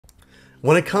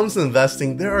When it comes to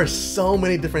investing, there are so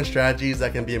many different strategies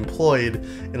that can be employed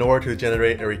in order to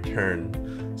generate a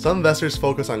return. Some investors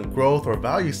focus on growth or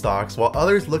value stocks, while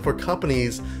others look for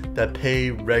companies that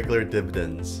pay regular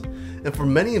dividends. And for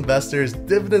many investors,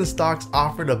 dividend stocks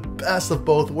offer the best of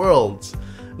both worlds.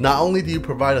 Not only do you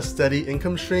provide a steady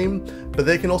income stream, but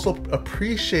they can also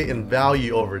appreciate in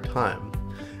value over time.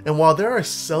 And while there are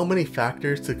so many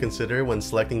factors to consider when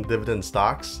selecting dividend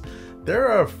stocks, there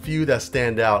are a few that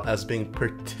stand out as being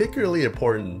particularly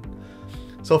important.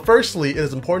 So firstly, it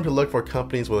is important to look for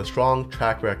companies with a strong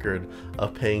track record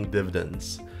of paying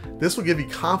dividends. This will give you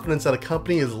confidence that a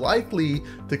company is likely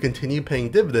to continue paying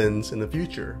dividends in the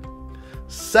future.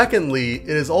 Secondly, it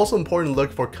is also important to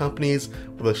look for companies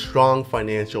with a strong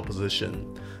financial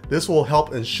position. This will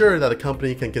help ensure that a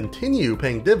company can continue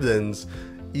paying dividends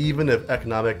even if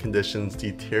economic conditions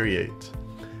deteriorate.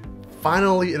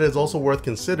 Finally, it is also worth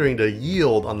considering the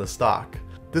yield on the stock.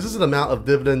 This is the amount of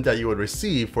dividend that you would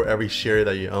receive for every share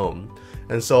that you own.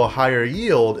 And so a higher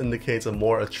yield indicates a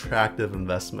more attractive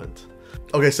investment.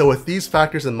 Okay, so with these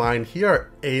factors in mind, here are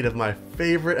 8 of my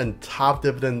favorite and top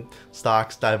dividend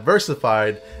stocks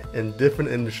diversified in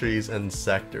different industries and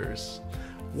sectors.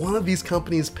 One of these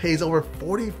companies pays over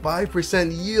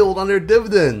 45% yield on their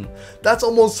dividend. That's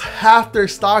almost half their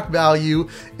stock value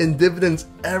in dividends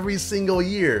every single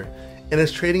year. And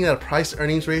is trading at a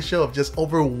price-earnings ratio of just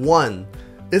over 1.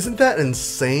 Isn't that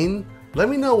insane? Let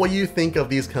me know what you think of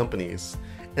these companies.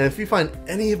 And if you find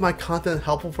any of my content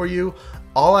helpful for you,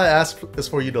 all I ask is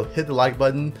for you to hit the like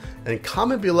button and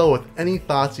comment below with any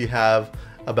thoughts you have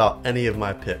about any of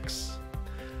my picks.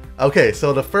 Okay,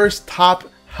 so the first top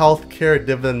healthcare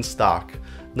dividend stock,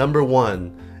 number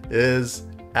 1, is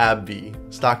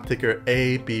AbbVie, stock ticker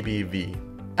ABBV.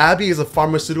 AbbVie is a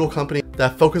pharmaceutical company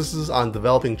that focuses on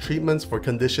developing treatments for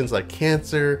conditions like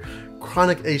cancer,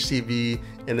 chronic HCV,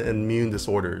 and immune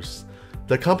disorders.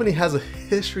 The company has a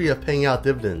history of paying out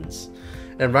dividends,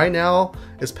 and right now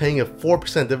is paying a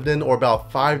 4% dividend, or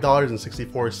about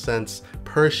 $5.64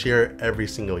 per share every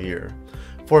single year.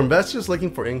 For investors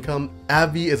looking for income,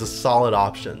 AbbVie is a solid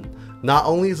option. Not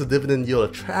only is the dividend yield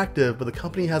attractive, but the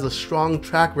company has a strong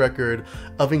track record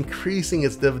of increasing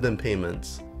its dividend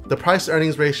payments. The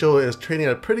price-earnings ratio is trading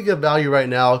at a pretty good value right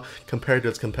now compared to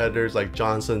its competitors like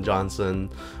Johnson & Johnson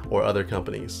or other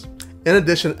companies. In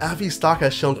addition, AbbVie stock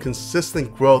has shown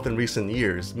consistent growth in recent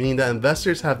years, meaning that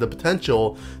investors have the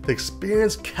potential to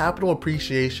experience capital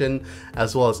appreciation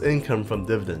as well as income from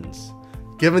dividends.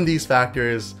 Given these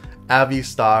factors, AbbVie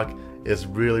stock is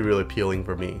really appealing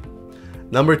for me.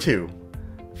 Number 2,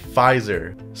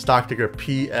 Pfizer, stock ticker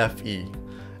PFE.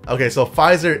 Okay, so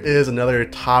Pfizer is another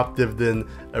top dividend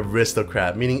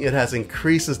aristocrat, meaning it has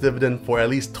increased its dividend for at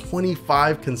least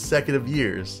 25 consecutive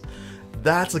years.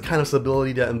 That's the kind of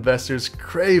stability that investors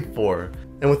crave for.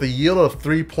 And with a yield of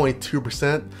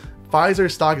 3.2%,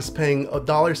 Pfizer stock is paying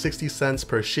 $1.60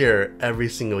 per share every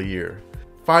single year.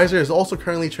 Pfizer is also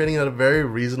currently trading at a very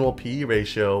reasonable PE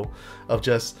ratio of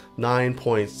just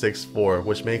 9.64,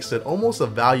 which makes it almost a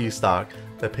value stock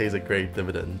that pays a great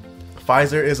dividend.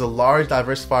 Pfizer is a large,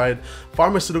 diversified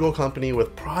pharmaceutical company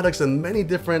with products in many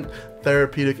different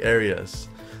therapeutic areas.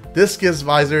 This gives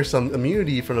Pfizer some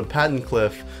immunity from the patent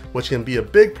cliff, which can be a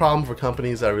big problem for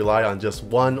companies that rely on just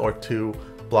 1 or 2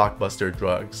 blockbuster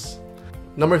drugs.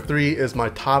 Number 3 is my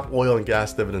top oil and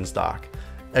gas dividend stock,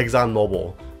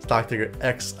 ExxonMobil, stock ticker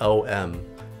XOM.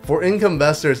 For income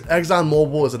investors,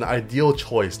 ExxonMobil is an ideal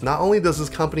choice. Not only does this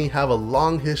company have a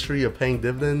long history of paying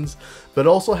dividends, but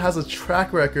also has a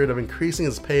track record of increasing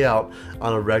its payout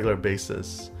on a regular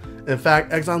basis. In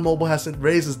fact, ExxonMobil has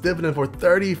raised its dividend for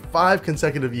 35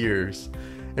 consecutive years.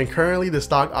 And currently the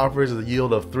stock offers a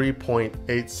yield of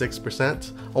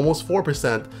 3.86%, almost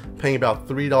 4%, paying about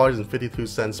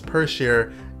 $3.52 per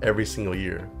share every single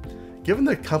year. Given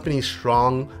the company's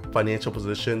strong financial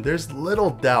position, there's little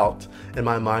doubt in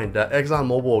my mind that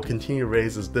ExxonMobil will continue to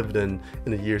raise its dividend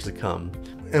in the years to come.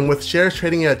 And with shares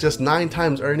trading at just 9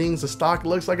 times earnings, the stock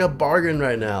looks like a bargain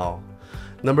right now.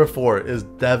 Number 4 is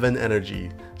Devon Energy,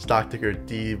 stock ticker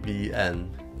DVN.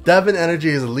 Devon Energy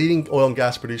is a leading oil and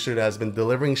gas producer that has been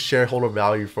delivering shareholder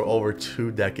value for over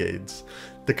 2 decades.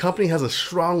 The company has a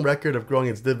strong record of growing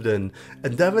its dividend,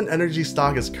 and Devon Energy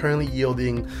stock is currently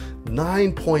yielding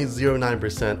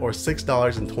 9.09% or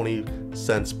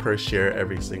 $6.20 per share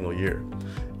every single year.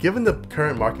 Given the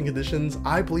current market conditions,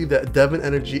 I believe that Devon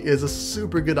Energy is a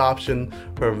super good option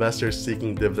for investors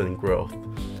seeking dividend growth.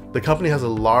 The company has a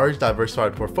large,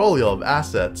 diversified portfolio of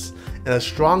assets, and a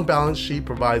strong balance sheet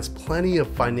provides plenty of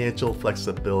financial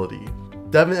flexibility.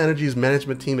 Devon Energy's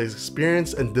management team is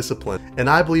experienced and disciplined, and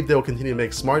I believe they will continue to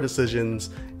make smart decisions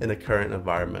in the current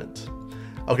environment.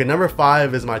 Okay, number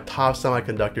 5 is my top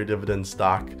semiconductor dividend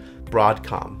stock,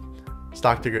 Broadcom.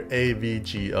 Stock ticker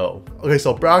AVGO. Okay,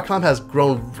 so Broadcom has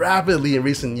grown rapidly in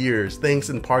recent years thanks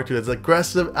in part to its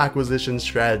aggressive acquisition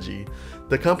strategy.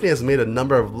 The company has made a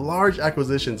number of large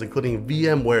acquisitions, including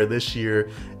VMware this year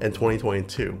and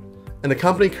 2022. And the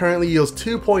company currently yields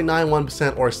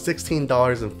 2.91% or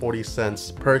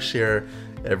 $16.40 per share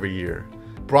every year.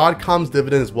 Broadcom's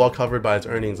dividend is well covered by its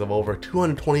earnings of over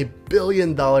 $220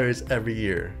 billion every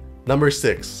year. Number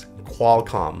 6,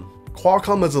 Qualcomm.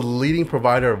 Qualcomm is a leading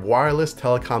provider of wireless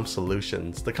telecom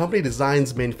solutions. The company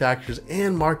designs, manufactures,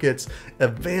 and markets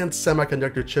advanced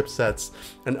semiconductor chipsets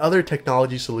and other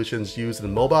technology solutions used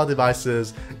in mobile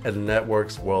devices and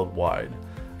networks worldwide.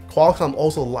 Qualcomm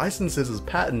also licenses its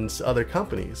patents to other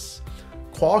companies.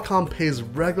 Qualcomm pays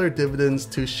regular dividends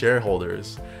to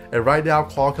shareholders, and right now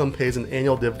Qualcomm pays an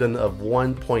annual dividend of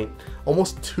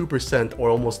almost 2% or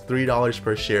almost $3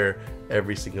 per share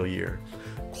every single year.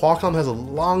 Qualcomm has a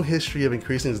long history of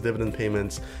increasing its dividend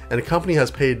payments, and the company has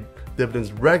paid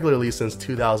dividends regularly since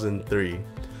 2003.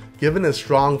 Given its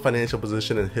strong financial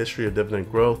position and history of dividend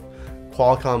growth,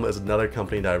 Qualcomm is another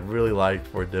company that I really like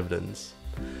for dividends.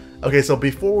 Okay, so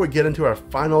before we get into our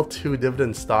final 2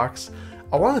 dividend stocks,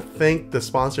 I want to thank the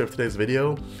sponsor of today's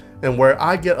video and where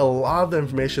I get a lot of the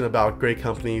information about great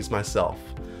companies myself,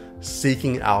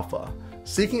 Seeking Alpha.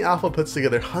 Seeking Alpha puts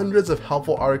together hundreds of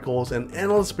helpful articles and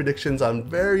analyst predictions on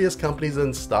various companies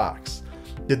and stocks.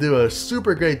 They do a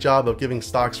super great job of giving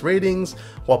stocks ratings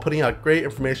while putting out great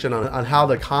information on how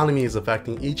the economy is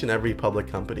affecting each and every public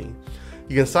company.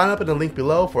 You can sign up in the link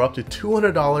below for up to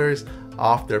 $200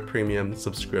 off their premium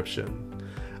subscription.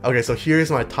 Okay, so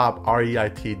here's my top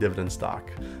REIT dividend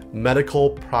stock,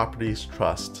 Medical Properties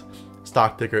Trust,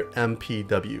 stock ticker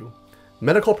MPW.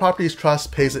 Medical Properties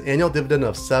Trust pays an annual dividend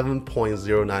of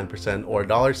 7.09% or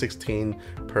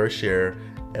 $1.16 per share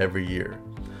every year.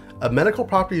 A Medical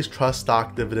Properties Trust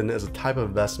stock dividend is a type of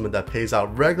investment that pays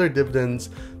out regular dividends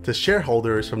to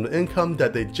shareholders from the income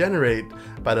that they generate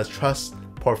by the trust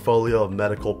portfolio of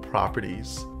medical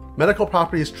properties. Medical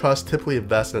Properties Trust typically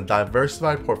invests in a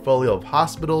diversified portfolio of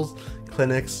hospitals,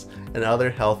 clinics, and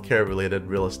other healthcare related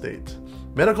real estate.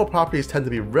 Medical properties tend to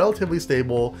be relatively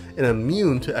stable and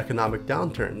immune to economic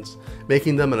downturns,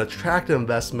 making them an attractive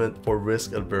investment for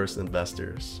risk-averse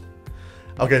investors.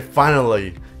 Okay,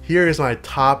 finally, here is my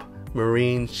top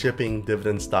marine shipping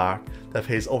dividend stock that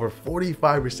pays over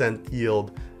 45%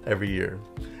 yield every year,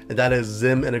 and that is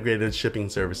Zim Integrated Shipping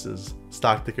Services,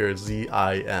 stock ticker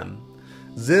ZIM.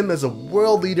 Zim is a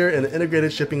world leader in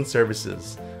integrated shipping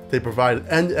services. They provide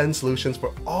end-to-end solutions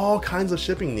for all kinds of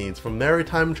shipping needs, from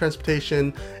maritime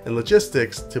transportation and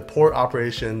logistics to port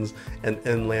operations and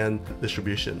inland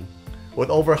distribution. With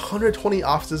over 120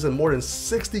 offices in more than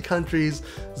 60 countries,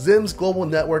 Zim's global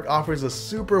network offers a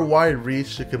super wide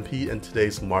reach to compete in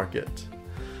today's market.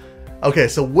 Okay,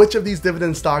 so which of these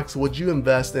dividend stocks would you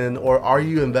invest in, or are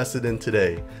you invested in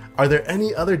today? Are there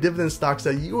any other dividend stocks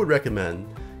that you would recommend?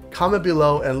 Comment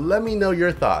below and let me know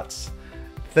your thoughts.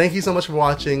 Thank you so much for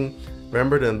watching.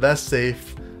 Remember to invest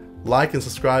safe, like and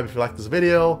subscribe if you like this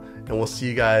video, and we'll see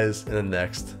you guys in the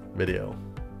next video.